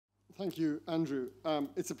Thank you, Andrew.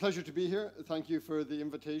 It's a pleasure to be here. Thank you for the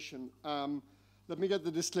invitation. Let me get the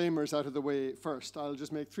disclaimers out of the way first. I'll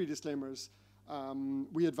just make 3 disclaimers.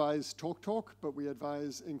 We advise TalkTalk, but we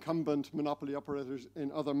advise incumbent monopoly operators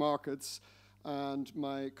in other markets. And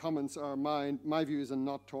my comments are my views and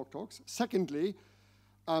not TalkTalk's. Secondly,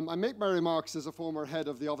 I make my remarks as a former head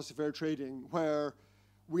of the Office of Fair Trading, where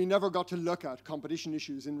we never got to look at competition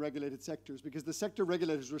issues in regulated sectors because the sector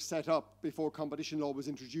regulators were set up before competition law was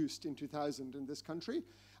introduced in 2000 in this country.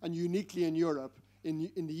 And uniquely in Europe, in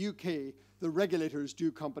the UK, the regulators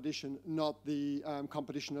do competition, not the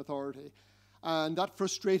competition authority. And that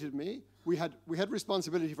frustrated me. We had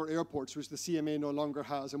responsibility for airports, which the CMA no longer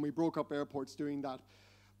has, and we broke up airports doing that.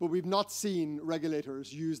 But we've not seen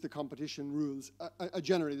regulators use the competition rules.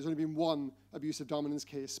 Generally, there's only been one abuse of dominance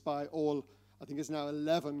case by all, I think it's now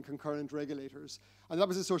 11 concurrent regulators. And that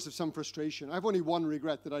was a source of some frustration. I have only one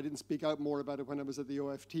regret, that I didn't speak out more about it when I was at the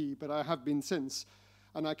OFT, but I have been since.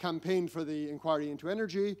 And I campaigned for the inquiry into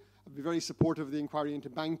energy. I'd be very supportive of the inquiry into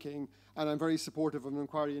banking, and I'm very supportive of an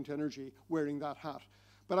inquiry into energy, wearing that hat.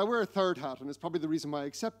 But I wear a third hat, and it's probably the reason why I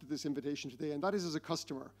accepted this invitation today, and that is as a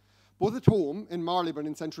customer. Both at home in Marylebone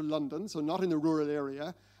in central London, so not in the rural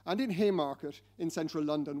area, and in Haymarket in central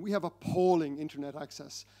London, we have appalling internet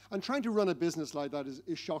access. And trying to run a business like that is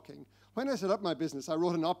shocking. When I set up my business, I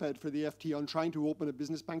wrote an op-ed for the FT on trying to open a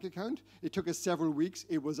business bank account. It took us several weeks.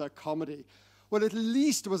 It was a comedy. Well, at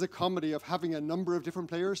least it was a comedy of having a number of different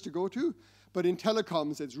players to go to. But in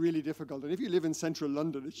telecoms, it's really difficult. And if you live in central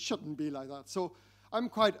London, it shouldn't be like that. So I'm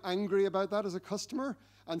quite angry about that as a customer.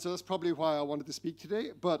 And so that's probably why I wanted to speak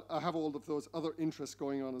today. But I have all of those other interests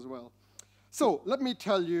going on as well. So let me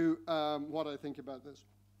tell you what I think about this.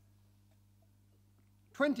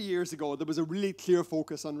 20 years ago, there was a really clear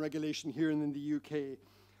focus on regulation here in the UK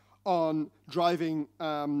on driving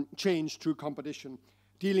change through competition,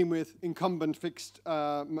 dealing with incumbent fixed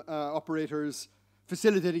operators,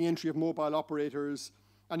 facilitating entry of mobile operators,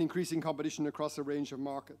 and increasing competition across a range of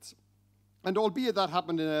markets. And albeit that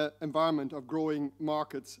happened in an environment of growing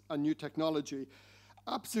markets and new technology,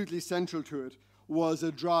 absolutely central to it was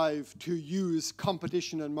a drive to use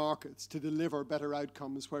competition and markets to deliver better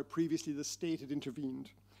outcomes where previously the state had intervened.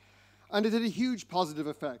 And it had a huge positive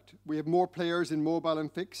effect. We have more players in mobile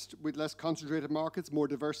and fixed with less concentrated markets, more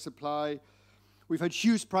diverse supply. We've had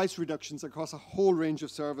huge price reductions across a whole range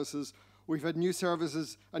of services. We've had new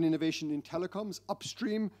services and innovation in telecoms,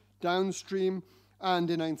 upstream, downstream, and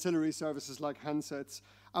in ancillary services like handsets.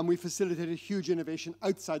 And we facilitated huge innovation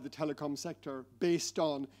outside the telecom sector based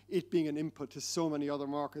on it being an input to so many other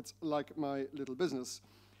markets like my little business.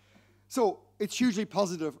 So it's hugely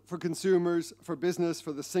positive for consumers, for business,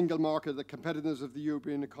 for the single market, the competitiveness of the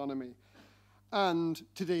European economy. And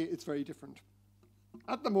today it's very different.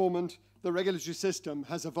 At the moment, the regulatory system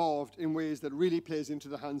has evolved in ways that really plays into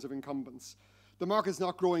the hands of incumbents. The market's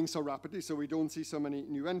not growing so rapidly, so we don't see so many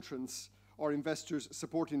new entrants or investors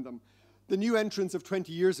supporting them. The new entrants of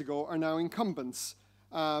 20 years ago are now incumbents,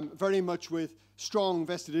 very much with strong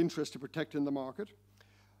vested interest to protect in the market.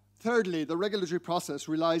 Thirdly, the regulatory process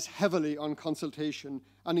relies heavily on consultation,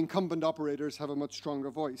 and incumbent operators have a much stronger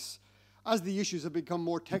voice. As the issues have become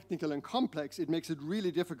more technical and complex, it makes it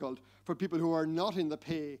really difficult for people who are not in the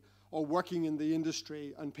pay or working in the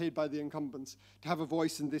industry and paid by the incumbents to have a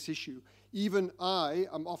voice in this issue. Even I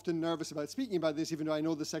am often nervous about speaking about this, even though I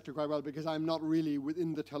know the sector quite well, because I'm not really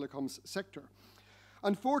within the telecoms sector.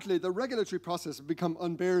 And fourthly, the regulatory process has become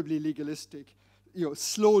unbearably legalistic,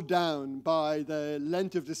 slowed down by the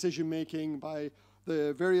length of decision-making, by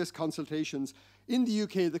the various consultations. In the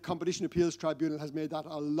UK, the Competition Appeals Tribunal has made that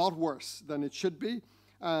a lot worse than it should be,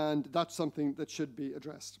 and that's something that should be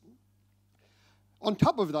addressed. On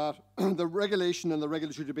top of that, the regulation and the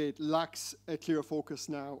regulatory debate lacks a clear focus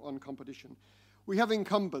now on competition. We have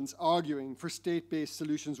incumbents arguing for state-based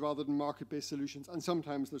solutions rather than market-based solutions, and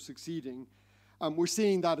sometimes they're succeeding. We're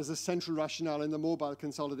seeing that as a central rationale in the mobile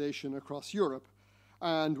consolidation across Europe,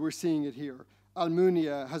 and we're seeing it here.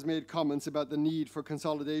 Almunia has made comments about the need for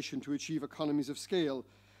consolidation to achieve economies of scale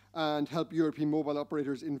and help European mobile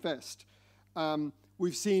operators invest.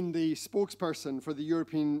 We've seen the spokesperson for the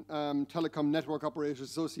European Telecom Network Operators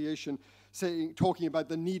Association talking about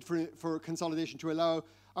the need for consolidation to allow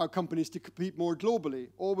our companies to compete more globally.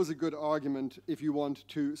 Always a good argument if you want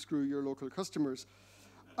to screw your local customers.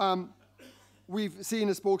 We've seen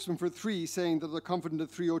a spokesman for Three saying that they're confident the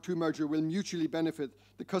 302 merger will mutually benefit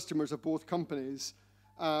the customers of both companies.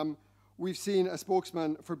 We've seen a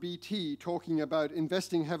spokesman for BT talking about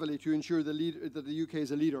investing heavily to ensure that the UK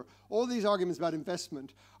is a leader. All these arguments about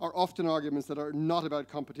investment are often arguments that are not about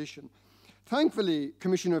competition. Thankfully,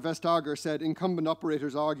 Commissioner Vestager said incumbent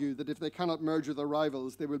operators argue that if they cannot merge with their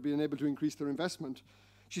rivals, they will be unable to increase their investment.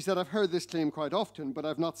 She said, I've heard this claim quite often, but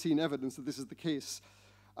I've not seen evidence that this is the case.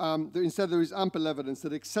 Instead, there is ample evidence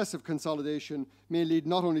that excessive consolidation may lead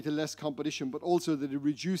not only to less competition, but also that it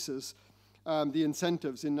reduces the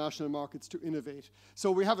incentives in national markets to innovate.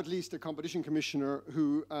 So we have at least a competition commissioner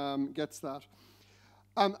who gets that.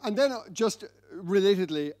 And then just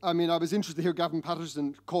relatedly, I mean, I was interested to hear Gavin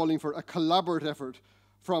Patterson calling for a collaborative effort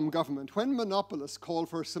from government. When monopolists call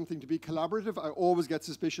for something to be collaborative, I always get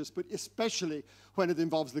suspicious, but especially when it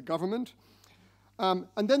involves the government. And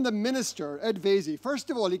then the minister, Ed Vaizey, first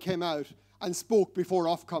of all, he came out and spoke before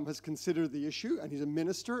Ofcom has considered the issue, and he's a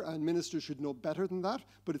minister, and ministers should know better than that,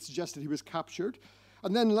 but it suggested he was captured.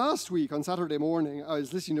 And then last week, on Saturday morning, I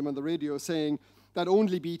was listening to him on the radio saying that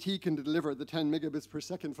only BT can deliver the 10 megabits per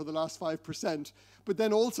second for the last 5%, but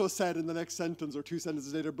then also said in the next sentence or two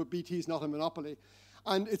sentences later, but BT is not a monopoly.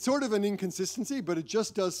 And it's sort of an inconsistency, but it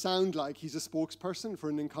just does sound like he's a spokesperson for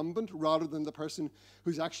an incumbent rather than the person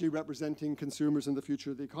who's actually representing consumers in the future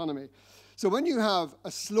of the economy. So when you have a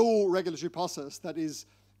slow regulatory process that is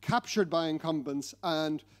captured by incumbents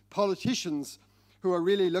and politicians who are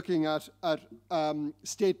really looking at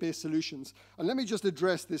state-based solutions, and let me just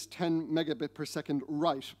address this 10 megabit per second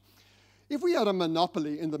right. If we had a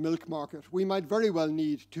monopoly in the milk market, we might very well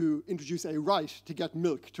need to introduce a right to get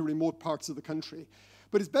milk to remote parts of the country.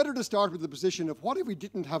 But it's better to start with the position of what if we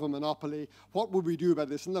didn't have a monopoly? What would we do about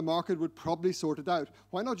this? And the market would probably sort it out.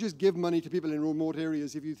 Why not just give money to people in remote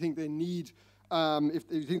areas if you think they need, if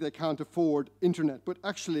you think they can't afford internet? But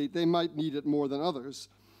actually, they might need it more than others.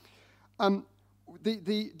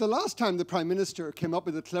 The last time the Prime Minister came up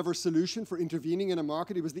with a clever solution for intervening in a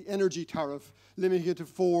market, it was the energy tariff, limiting it to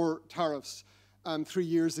 4 tariffs 3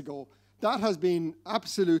 years ago. That has been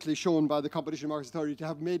absolutely shown by the Competition Markets Authority to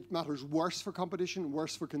have made matters worse for competition,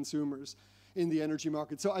 worse for consumers in the energy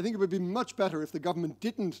market. So I think it would be much better if the government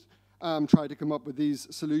didn't try to come up with these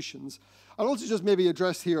solutions. I'll also just maybe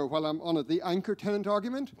address here, while I'm on it, the anchor tenant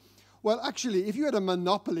argument. Well, actually, if you had a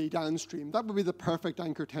monopoly downstream, that would be the perfect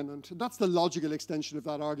anchor tenant. That's the logical extension of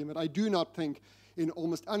that argument. I do not think in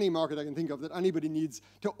almost any market I can think of that anybody needs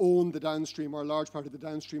to own the downstream or a large part of the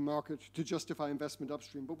downstream market to justify investment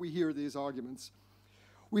upstream, but we hear these arguments.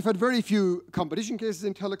 We've had very few competition cases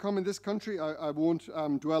in telecom in this country. I won't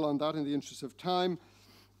dwell on that in the interest of time.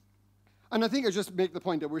 And I think I just make the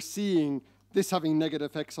point that we're seeing this having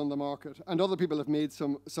negative effects on the market, and other people have made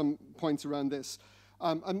some points around this.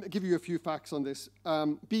 I'll give you a few facts on this.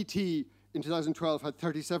 BT in 2012 had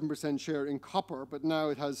 37% share in copper, but now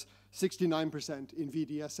it has 69% in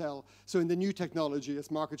VDSL. So in the new technology, its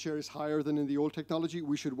market share is higher than in the old technology.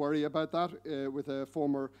 We should worry about that with a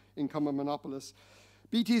former incumbent monopolist.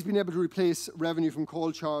 BT has been able to replace revenue from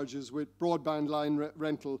call charges with broadband line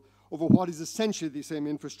rental over what is essentially the same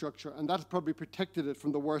infrastructure, and that's probably protected it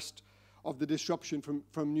from the worst of the disruption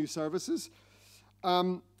from new services.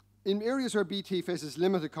 In areas where BT faces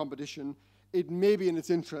limited competition, it may be in its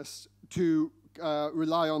interest to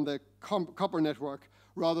rely on the copper network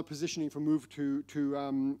rather positioning for move to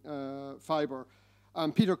fibre.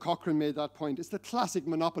 Peter Cochrane made that point. It's the classic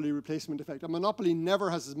monopoly replacement effect. A monopoly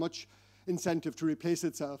never has as much incentive to replace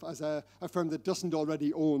itself as a firm that doesn't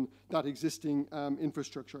already own that existing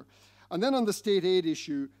infrastructure. And then on the state aid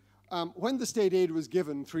issue, when the state aid was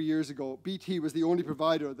given 3 years ago, BT was the only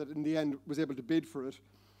provider that in the end was able to bid for it.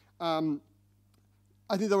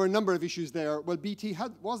 I think there were a number of issues there. Well, BT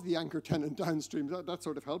was the anchor tenant downstream. That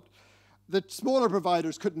sort of helped. The smaller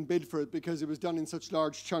providers couldn't bid for it because it was done in such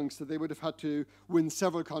large chunks that they would have had to win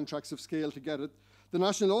several contracts of scale to get it. The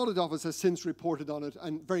National Audit Office has since reported on it,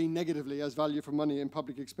 and very negatively, as value for money in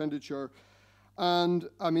public expenditure. And,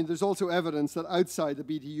 I mean, there's also evidence that outside the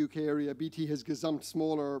BT UK area, BT has gazumped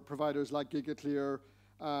smaller providers like GigaClear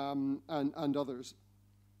and others.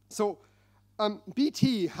 So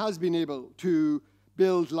BT has been able to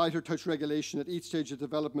build lighter touch regulation at each stage of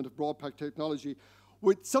development of broadband technology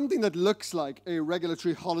with something that looks like a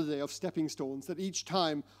regulatory holiday of stepping stones, that each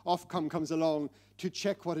time Ofcom comes along to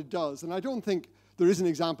check what it does. And I don't think there is an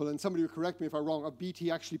example, and somebody will correct me if I'm wrong, of BT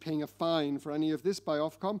actually paying a fine for any of this by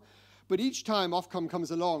Ofcom. But each time Ofcom comes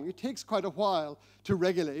along, it takes quite a while to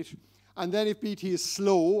regulate. And then if BT is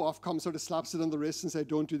slow, Ofcom sort of slaps it on the wrist and say,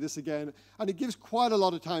 don't do this again. And it gives quite a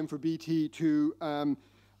lot of time for BT to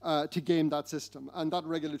game that system. And that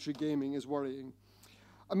regulatory gaming is worrying.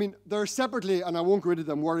 I mean, there are separately, and I won't go into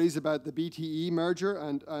them, worries about the BTE merger,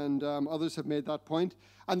 and others have made that point.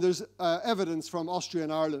 And there's evidence from Austria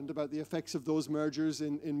and Ireland about the effects of those mergers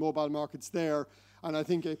in mobile markets there. And I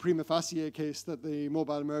think a prima facie case that the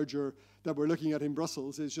mobile merger that we're looking at in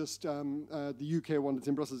Brussels is just the UK one that's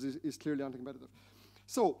in Brussels is clearly anti-competitive.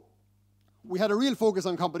 So we had a real focus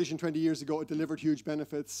on competition 20 years ago. It delivered huge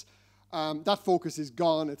benefits. That focus is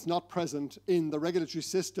gone. It's not present in the regulatory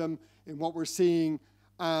system, in what we're seeing,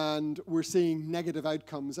 and we're seeing negative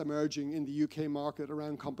outcomes emerging in the UK market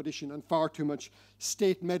around competition and far too much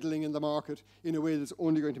state meddling in the market in a way that's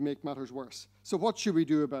only going to make matters worse. So what should we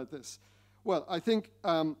do about this? Well, I think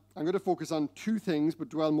I'm going to focus on two things, but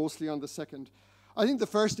dwell mostly on the second. I think the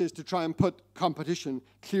first is to try and put competition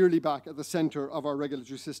clearly back at the center of our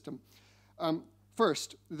regulatory system.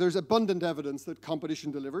 First, there's abundant evidence that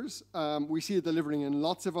competition delivers. We see it delivering in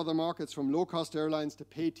lots of other markets, from low-cost airlines to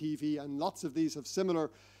pay TV, and lots of these have similar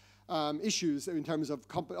issues in terms of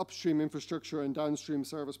upstream infrastructure and downstream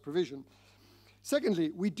service provision.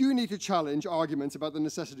 Secondly, we do need to challenge arguments about the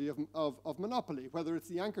necessity of monopoly, whether it's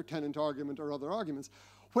the anchor tenant argument or other arguments.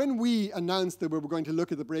 When we announced that we were going to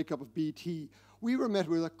look at the breakup of BT, we were met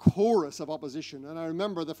with a chorus of opposition. And I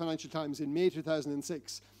remember the Financial Times in May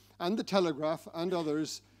 2006, and the Telegraph and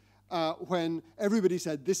others, when everybody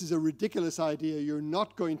said, this is a ridiculous idea, you're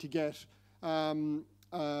not going to get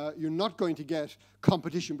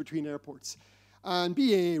competition between airports. And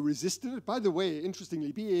BAA resisted it. By the way,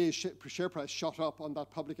 interestingly, BAA's share price shot up on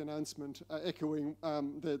that public announcement, echoing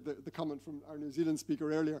the comment from our New Zealand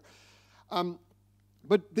speaker earlier.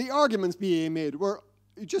 But the arguments BAA made were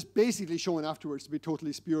just basically shown afterwards to be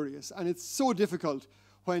totally spurious. And it's so difficult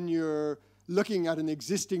when you're looking at an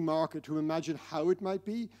existing market to imagine how it might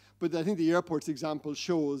be. But I think the airports example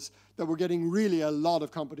shows that we're getting really a lot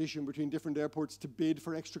of competition between different airports to bid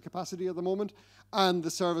for extra capacity at the moment, and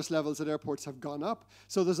the service levels at airports have gone up.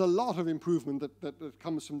 So there's a lot of improvement that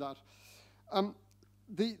comes from that.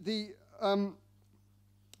 There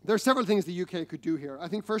are several things the UK could do here. I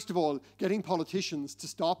think, first of all, getting politicians to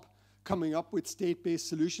stop coming up with state-based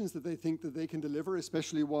solutions that they think that they can deliver,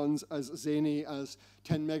 especially ones as zany as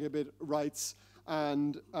 10 megabit rights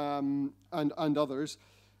and others.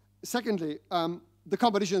 Secondly, the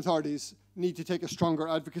competition authorities need to take a stronger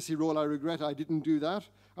advocacy role. I regret I didn't do that,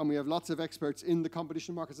 and we have lots of experts in the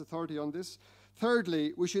Competition Markets Authority on this.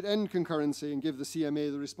 Thirdly, we should end concurrency and give the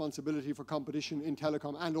CMA the responsibility for competition in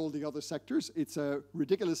telecom and all the other sectors. It's a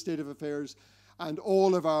ridiculous state of affairs, and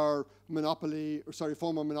all of our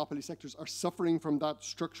former monopoly sectors are suffering from that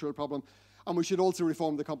structural problem. And we should also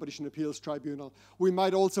reform the Competition Appeals Tribunal. We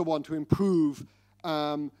might also want to improve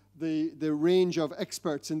the range of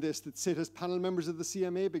experts in this that sit as panel members of the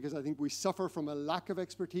CMA, because I think we suffer from a lack of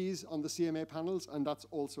expertise on the CMA panels, and that's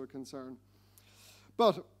also a concern.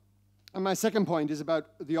 But my second point is about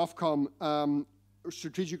the Ofcom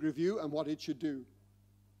strategic review and what it should do.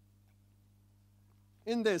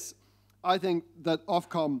 In this, I think that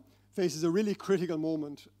Ofcom faces a really critical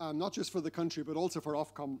moment, not just for the country, but also for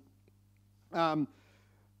Ofcom.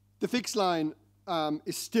 The fixed line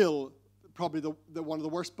is still probably one of the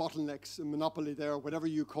worst bottlenecks in monopoly there, whatever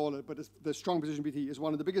you call it, but the strong position BT is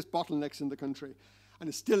one of the biggest bottlenecks in the country. And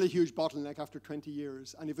it's still a huge bottleneck after 20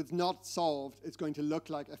 years. And if it's not solved, it's going to look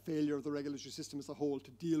like a failure of the regulatory system as a whole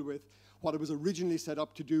to deal with what it was originally set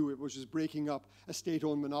up to do, which is breaking up a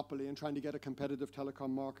state-owned monopoly and trying to get a competitive telecom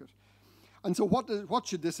market. And so what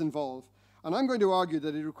should this involve? And I'm going to argue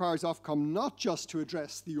that it requires Ofcom not just to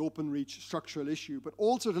address the open reach structural issue, but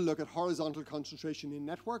also to look at horizontal concentration in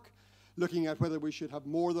network, looking at whether we should have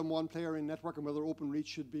more than one player in network and whether open reach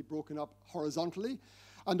should be broken up horizontally,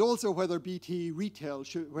 and also whether BT retail,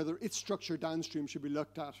 whether its structure downstream should be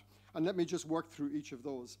looked at. And let me just work through each of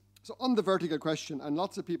those. So on the vertical question, and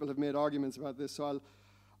lots of people have made arguments about this, so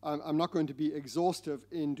I'm not going to be exhaustive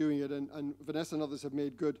in doing it, and Vanessa and others have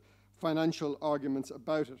made good financial arguments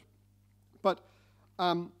about it. But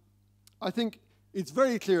I think it's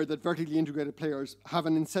very clear that vertically integrated players have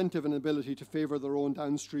an incentive and ability to favor their own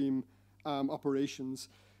downstream operations.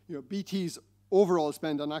 You know, BT's overall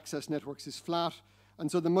spend on access networks is flat, and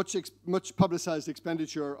so the much publicized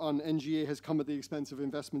expenditure on NGA has come at the expense of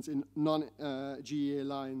investments in non-GEA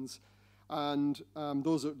lines. And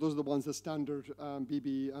those are the ones that standard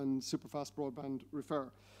BB and superfast broadband refer.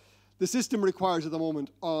 The system requires at the moment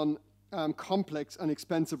on complex and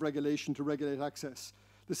expensive regulation to regulate access.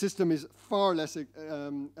 The system is far less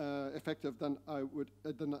effective than I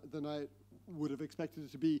would have expected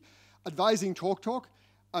it to be. Advising TalkTalk,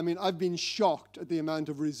 I mean, I've been shocked at the amount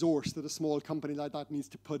of resource that a small company like that needs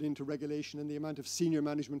to put into regulation and the amount of senior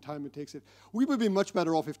management time it takes it. We would be much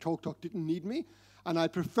better off if TalkTalk didn't need me, and I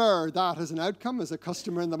prefer that as an outcome, as a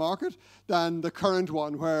customer in the market, than the current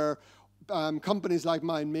one where companies like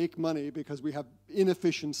mine make money because we have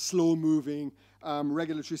inefficient, slow-moving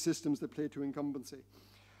regulatory systems that play to incumbency.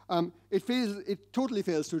 it totally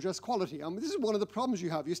fails to address quality. This is one of the problems you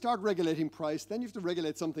have. You start regulating price, then you have to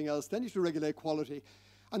regulate something else, then you have to regulate quality.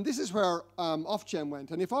 And this is where Ofgem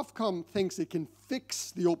went. And if Ofcom thinks it can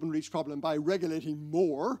fix the open reach problem by regulating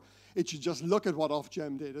more, it should just look at what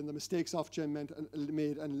Ofgem did and the mistakes Ofgem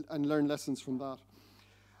made and learn lessons from that.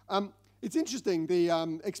 It's interesting,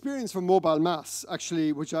 the experience from mobile mass,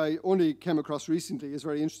 actually, which I only came across recently, is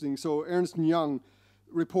very interesting. So Ernst & Young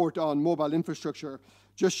report on mobile infrastructure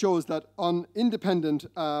just shows that on independent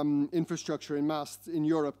infrastructure in masts in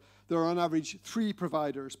Europe, there are on average 3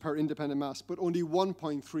 providers per independent mast, but only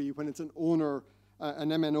 1.3 when it's an owner, an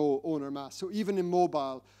MNO owner mast. So even in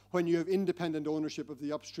mobile, when you have independent ownership of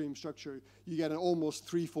the upstream structure, you get an almost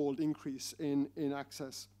 3-fold increase in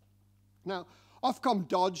access. Now, Ofcom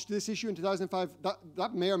dodged this issue in 2005.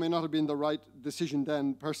 That may or may not have been the right decision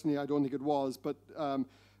then. Personally, I don't think it was, but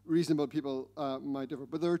reasonable people might differ.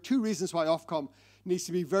 But there are 2 reasons why Ofcom needs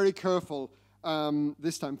to be very careful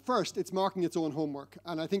this time. First, it's marking its own homework.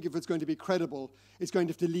 And I think if it's going to be credible, it's going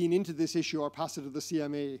to have to lean into this issue or pass it to the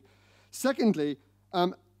CMA. Secondly,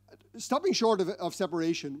 stopping short of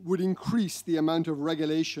separation would increase the amount of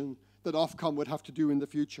regulation that Ofcom would have to do in the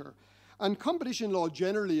future. And competition law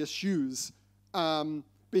generally eschews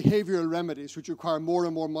behavioral remedies, which require more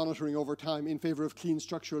and more monitoring over time in favor of clean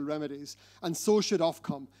structural remedies, and so should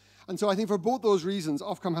Ofcom. And so I think for both those reasons,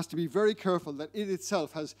 Ofcom has to be very careful that it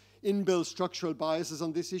itself has inbuilt structural biases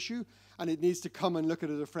on this issue, and it needs to come and look at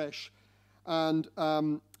it afresh. And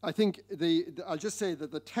I think I'll just say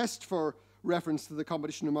that the test for reference to the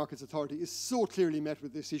Competition and Markets Authority is so clearly met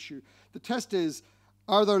with this issue. The test is,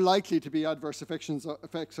 are there likely to be adverse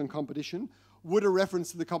effects on competition? Would a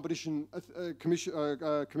reference to the Competition Commission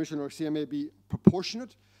or CMA be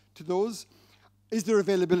proportionate to those? Is there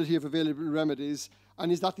availability of available remedies?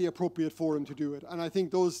 And is that the appropriate forum to do it? And I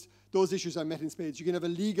think those issues are met in spades. You can have a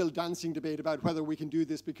legal dancing debate about whether we can do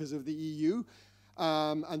this because of the EU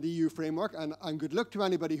and the EU framework. And good luck to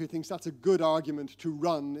anybody who thinks that's a good argument to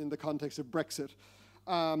run in the context of Brexit,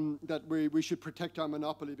 that we should protect our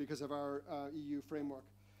monopoly because of our EU framework.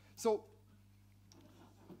 So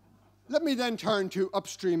let me then turn to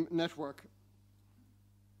upstream network.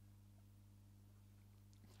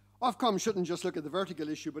 Ofcom shouldn't just look at the vertical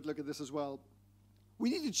issue, but look at this as well. We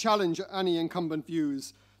need to challenge any incumbent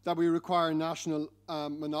views that we require a national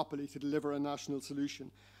monopoly to deliver a national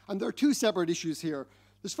solution. And there are 2 separate issues here.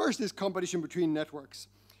 This first is competition between networks.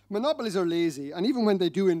 Monopolies are lazy, and even when they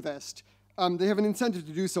do invest, they have an incentive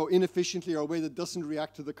to do so inefficiently or a way that doesn't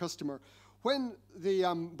react to the customer. When the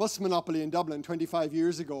bus monopoly in Dublin 25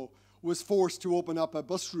 years ago was forced to open up a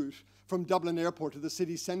bus route from Dublin Airport to the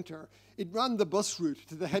city centre, it ran the bus route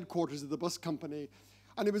to the headquarters of the bus company.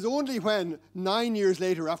 And it was only when 9 years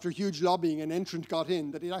later, after huge lobbying, an entrant got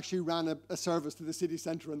in that it actually ran a service to the city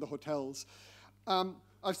centre and the hotels.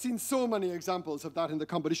 I've seen so many examples of that in the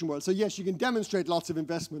competition world. So yes, you can demonstrate lots of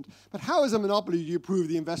investment, but how as a monopoly do you prove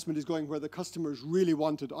the investment is going where the customers really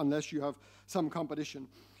want it unless you have some competition?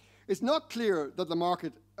 It's not clear that the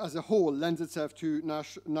market as a whole lends itself to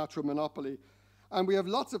natural monopoly. And we have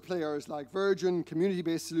lots of players like Virgin,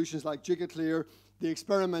 community-based solutions like Gigaclear, the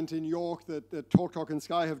experiment in York that TalkTalk and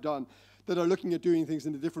Sky have done that are looking at doing things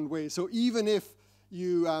in a different way. So even if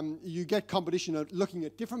you get competition at looking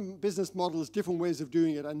at different business models, different ways of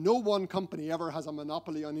doing it, and no one company ever has a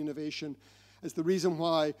monopoly on innovation. It's the reason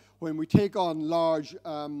why when we take on large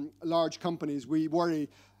companies, we worry.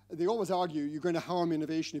 They always argue you're going to harm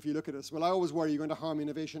innovation if you look at us. Well, I always worry you're going to harm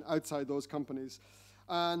innovation outside those companies.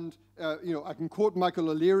 And I can quote Michael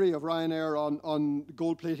O'Leary of Ryanair on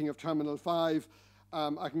gold plating of Terminal 5.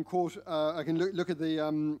 I can look at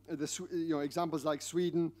the examples like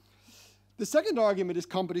Sweden. The second argument is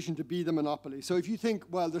competition to be the monopoly. So if you think,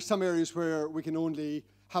 well, there's some areas where we can only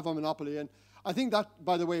have a monopoly, and I think that,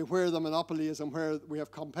 by the way, where the monopoly is and where we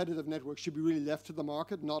have competitive networks should be really left to the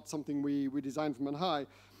market, not something we design from on high.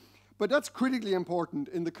 But that's critically important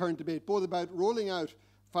in the current debate, both about rolling out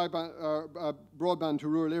broadband to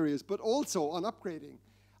rural areas, but also on upgrading.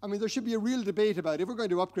 I mean, there should be a real debate about if we're going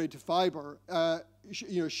to upgrade to fiber,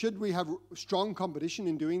 should we have strong competition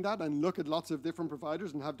in doing that and look at lots of different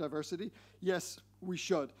providers and have diversity? Yes, we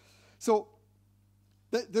should. So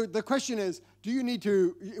the question is,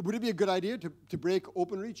 would it be a good idea to break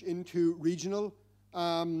Openreach into regional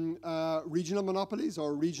monopolies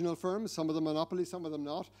or regional firms, some of them monopolies, some of them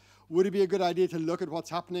not? Would it be a good idea to look at what's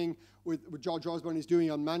happening with what George Osborne is doing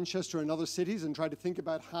on Manchester and other cities and try to think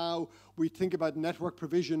about how we think about network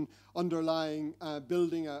provision underlying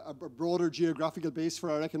building a broader geographical base for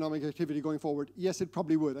our economic activity going forward? Yes, it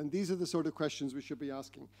probably would. And these are the sort of questions we should be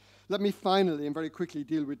asking. Let me finally and very quickly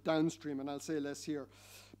deal with downstream, and I'll say less here.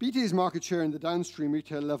 BT's market share in the downstream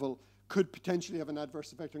retail level could potentially have an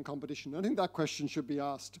adverse effect on competition. I think that question should be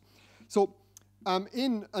asked. So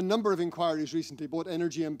in a number of inquiries recently, both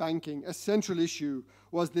energy and banking, a central issue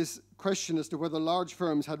was this question as to whether large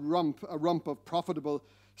firms had a rump of profitable,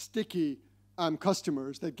 sticky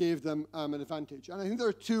customers that gave them an advantage. And I think there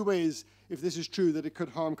are two ways, if this is true, that it could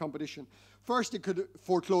harm competition. First, it could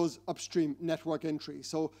foreclose upstream network entry.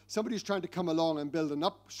 So somebody who's trying to come along and build an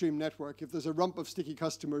upstream network, if there's a rump of sticky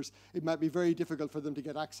customers, it might be very difficult for them to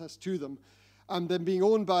get access to them. And then being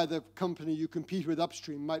owned by the company you compete with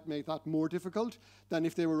upstream might make that more difficult than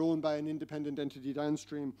if they were owned by an independent entity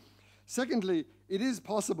downstream. Secondly, it is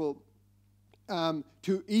possible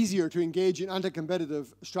easier to engage in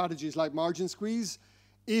anti-competitive strategies like margin squeeze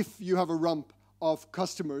if you have a rump of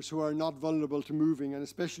customers who are not vulnerable to moving, and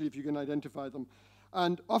especially if you can identify them.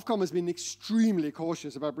 And Ofcom has been extremely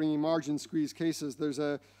cautious about bringing margin squeeze cases. There's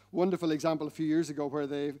a wonderful example a few years ago where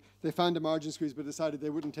they found a margin squeeze but decided they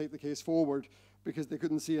wouldn't take the case forward because they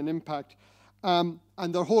couldn't see an impact. And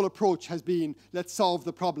their whole approach has been, let's solve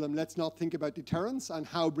the problem, let's not think about deterrence and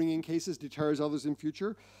how bringing cases deters others in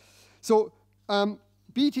future. So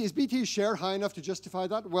is BT's share high enough to justify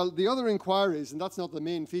that? Well, the other inquiries, and that's not the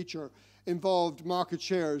main feature, involved market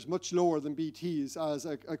shares much lower than BT's as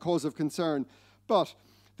a cause of concern. But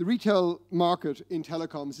the retail market in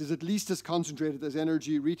telecoms is at least as concentrated as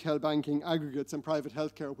energy, retail banking, aggregates, and private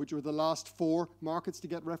healthcare, which were the last 4 markets to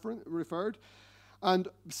get referred. And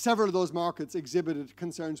several of those markets exhibited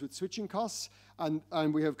concerns with switching costs,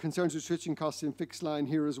 and we have concerns with switching costs in fixed line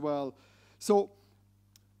here as well. So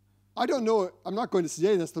I don't know, I'm not going to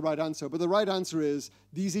say that's the right answer, but the right answer is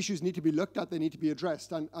these issues need to be looked at, they need to be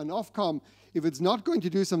addressed. And Ofcom, if it's not going to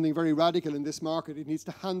do something very radical in this market, it needs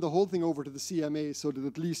to hand the whole thing over to the CMA so that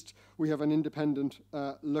at least we have an independent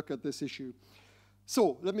look at this issue.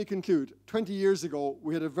 So let me conclude. 20 years ago,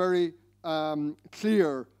 we had a very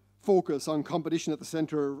clear focus on competition at the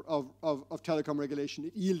center of telecom regulation.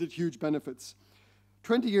 It yielded huge benefits.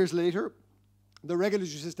 20 years later, the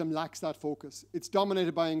regulatory system lacks that focus. It's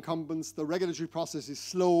dominated by incumbents. The regulatory process is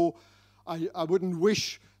slow. I wouldn't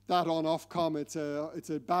wish that on Ofcom. It's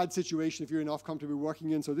a bad situation if you're in Ofcom to be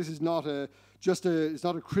working in. So this is not it's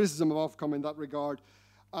not a criticism of Ofcom in that regard.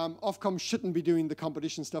 Ofcom shouldn't be doing the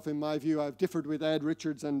competition stuff in my view. I've differed with Ed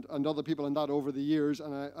Richards and other people on that over the years,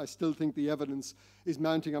 and I still think the evidence is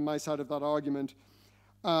mounting on my side of that argument.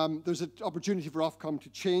 There's an opportunity for Ofcom to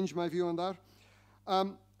change my view on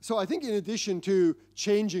that. So I think in addition to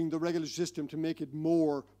changing the regulatory system to make it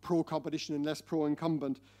more pro-competition and less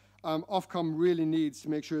pro-incumbent, Ofcom really needs to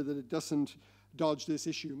make sure that it doesn't dodge this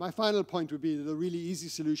issue. My final point would be that a really easy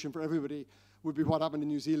solution for everybody would be what happened in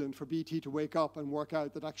New Zealand, for BT to wake up and work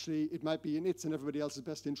out that actually it might be in its and everybody else's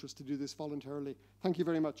best interest to do this voluntarily. Thank you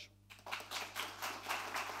very much.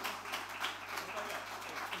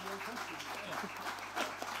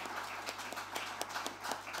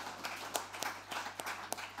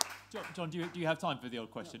 John, do you have time for the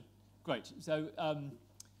old question? Yeah. Great. So,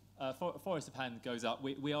 Forest of Hand goes up.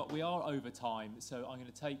 We are over time, so I'm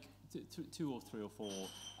going to take 2 or 3 or 4.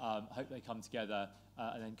 Hope they come together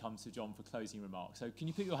and then come to John for closing remarks. So, can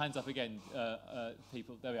you put your hands up again,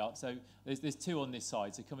 people? There we are. So, there's 2 on this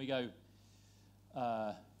side. So, can we go?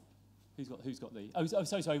 Who's got the? Oh,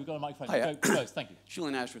 sorry. We've got a microphone. Go close. Thank you.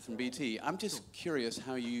 Julian Ashworth from BT. I'm just curious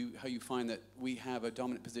how you find that we have a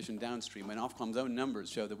dominant position downstream when Ofcom's own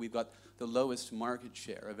numbers show that we've got the lowest market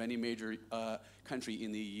share of any major country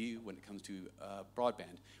in the EU when it comes to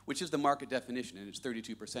broadband, which is the market definition, and it's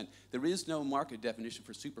 32%. There is no market definition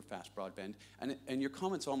for superfast broadband, and your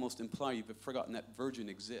comments almost imply you've forgotten that Virgin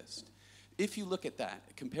exists. If you look at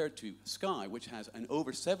that compared to Sky, which has an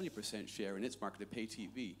over 70% share in its market of pay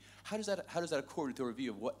TV, how does that accord with your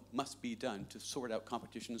view of what must be done to sort out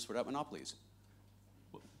competition and sort out monopolies?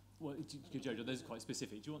 Well, Jojo, those are quite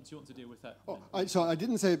specific. Do you want to deal with that? Oh, so I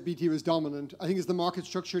didn't say BT was dominant. I think it's the market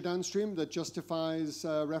structure downstream that justifies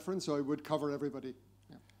reference, so it would cover everybody.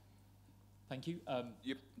 Yeah. Thank you.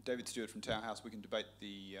 Yep, David Stewart from Tower House. We can debate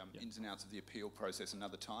the ins and outs of the appeal process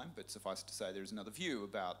another time, but suffice to say there is another view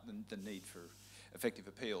about the need for effective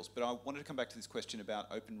appeals. But I wanted to come back to this question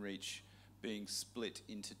about Openreach being split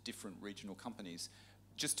into different regional companies.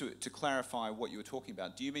 Just to clarify what you were talking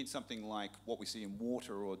about, do you mean something like what we see in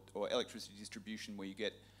water or electricity distribution where you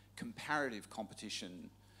get comparative competition,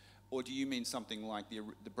 or do you mean something like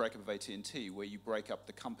the breakup of AT&T where you break up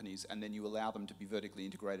the companies and then you allow them to be vertically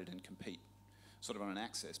integrated and compete sort of on an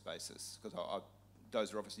access basis? Because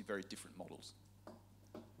those are obviously very different models.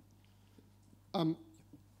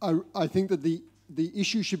 I think that the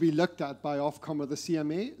issue should be looked at by Ofcom or the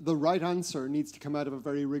CMA, the right answer needs to come out of a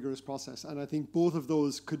very rigorous process. And I think both of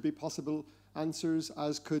those could be possible answers,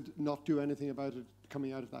 as could not do anything about it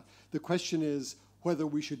coming out of that. The question is whether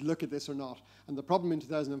we should look at this or not. And the problem in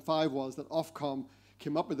 2005 was that Ofcom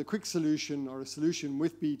came up with a quick solution, or a solution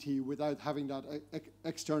with BT, without having that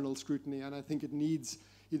external scrutiny. And I think it needs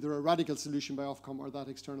either a radical solution by Ofcom or that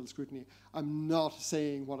external scrutiny. I'm not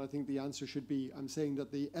saying what I think the answer should be. I'm saying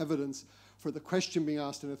that the evidence for the question being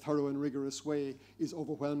asked in a thorough and rigorous way is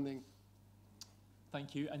overwhelming.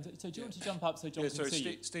 Thank you. And so do you want to jump up so John can see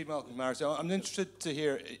you? Steve Malcolm, Maris. I'm interested to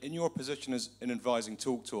hear, in your position as in advising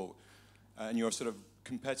TalkTalk and your sort of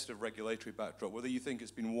competitive regulatory backdrop, whether you think it's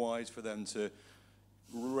been wise for them to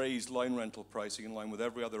raise line rental pricing in line with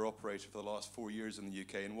every other operator for the last 4 years in the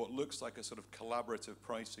UK in what looks like a sort of collaborative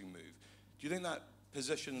pricing move. Do you think that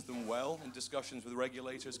positions them well in discussions with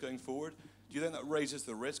regulators going forward? Do you think that raises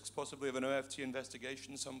the risks possibly of an OFT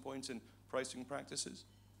investigation at some point in pricing practices?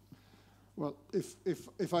 Well,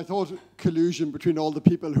 if I thought collusion between all the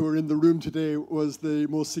people who are in the room today was the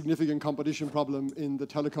most significant competition problem in the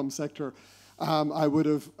telecom sector, I would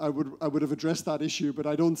have addressed that issue, but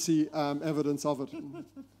I don't see evidence of it.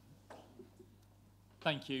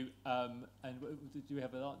 Thank you. And do we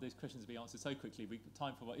have those questions to be answered so quickly? We've got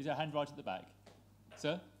time for what? Is there a hand right at the back?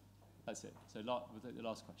 Sir? That's it. So we'll take the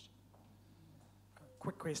last question.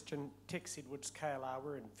 Quick question. Tex Edwards, KLR,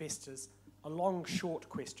 we're investors. A long, short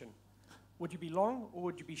question. Would you be long or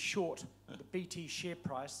would you be short the BT share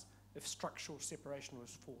price if structural separation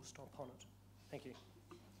was forced upon it? Thank you.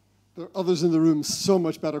 There are others in the room so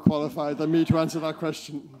much better qualified than me to answer that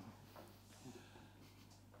question.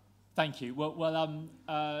 Thank you. Well,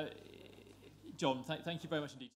 John, thank you very much indeed.